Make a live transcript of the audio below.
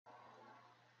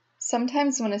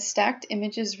Sometimes when a stacked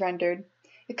image is rendered,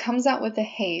 it comes out with a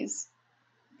haze.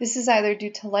 This is either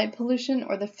due to light pollution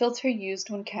or the filter used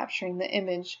when capturing the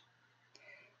image.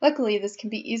 Luckily, this can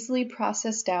be easily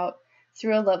processed out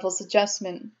through a levels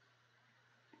adjustment.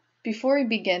 Before we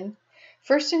begin,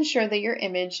 first ensure that your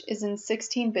image is in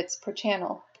 16 bits per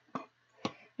channel.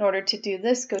 In order to do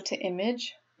this, go to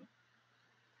Image,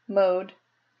 Mode,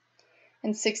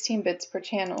 and 16 bits per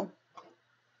channel.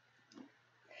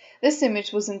 This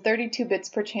image was in 32 bits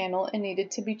per channel and needed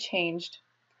to be changed.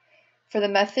 For the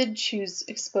method, choose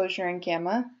Exposure and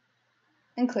Gamma,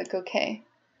 and click OK.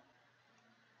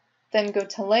 Then go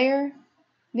to Layer,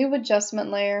 New Adjustment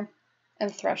Layer,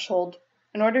 and Threshold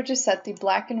in order to set the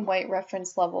black and white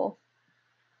reference level.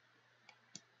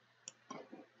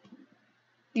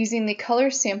 Using the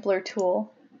Color Sampler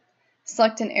tool,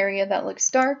 select an area that looks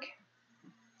dark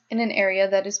and an area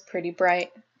that is pretty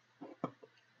bright.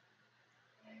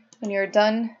 When you're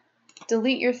done,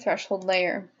 delete your threshold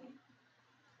layer.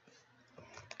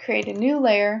 Create a new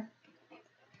layer,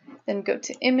 then go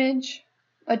to Image,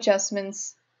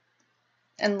 Adjustments,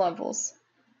 and Levels.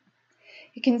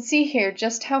 You can see here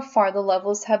just how far the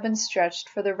levels have been stretched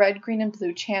for the red, green, and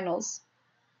blue channels.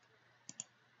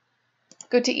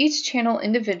 Go to each channel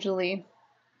individually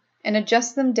and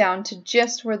adjust them down to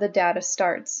just where the data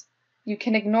starts. You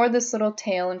can ignore this little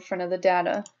tail in front of the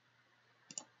data.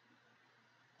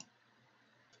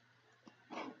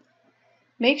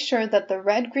 Make sure that the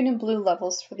red, green, and blue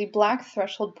levels for the black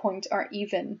threshold point are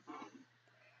even.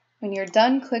 When you're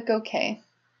done, click OK.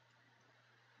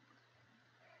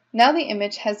 Now the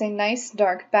image has a nice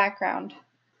dark background.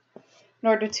 In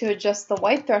order to adjust the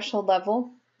white threshold level,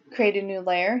 create a new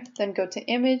layer, then go to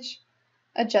Image,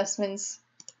 Adjustments,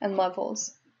 and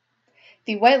Levels.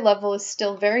 The white level is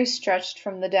still very stretched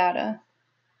from the data.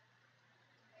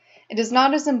 It is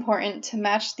not as important to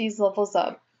match these levels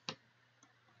up,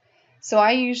 so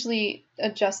I usually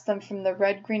adjust them from the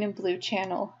red, green, and blue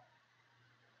channel.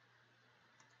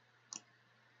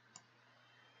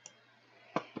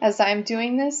 As I am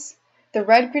doing this, the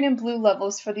red, green, and blue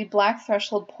levels for the black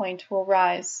threshold point will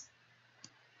rise.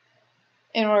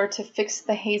 In order to fix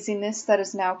the haziness that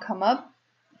has now come up,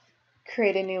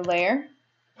 create a new layer,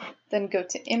 then go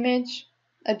to Image,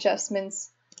 Adjustments,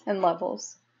 and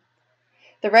Levels.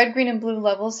 The red, green, and blue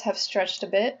levels have stretched a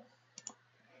bit,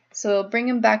 so we'll bring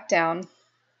them back down.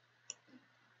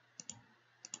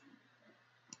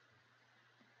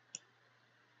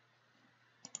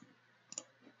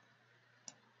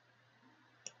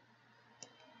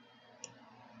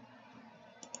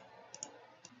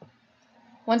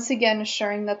 Once again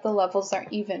assuring that the levels are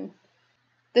even.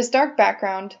 This dark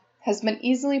background has been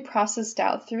easily processed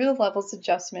out through the levels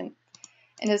adjustment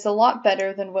and is a lot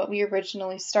better than what we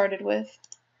originally started with.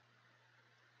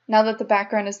 Now that the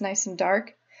background is nice and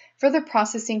dark, further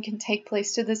processing can take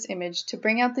place to this image to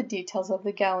bring out the details of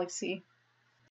the galaxy.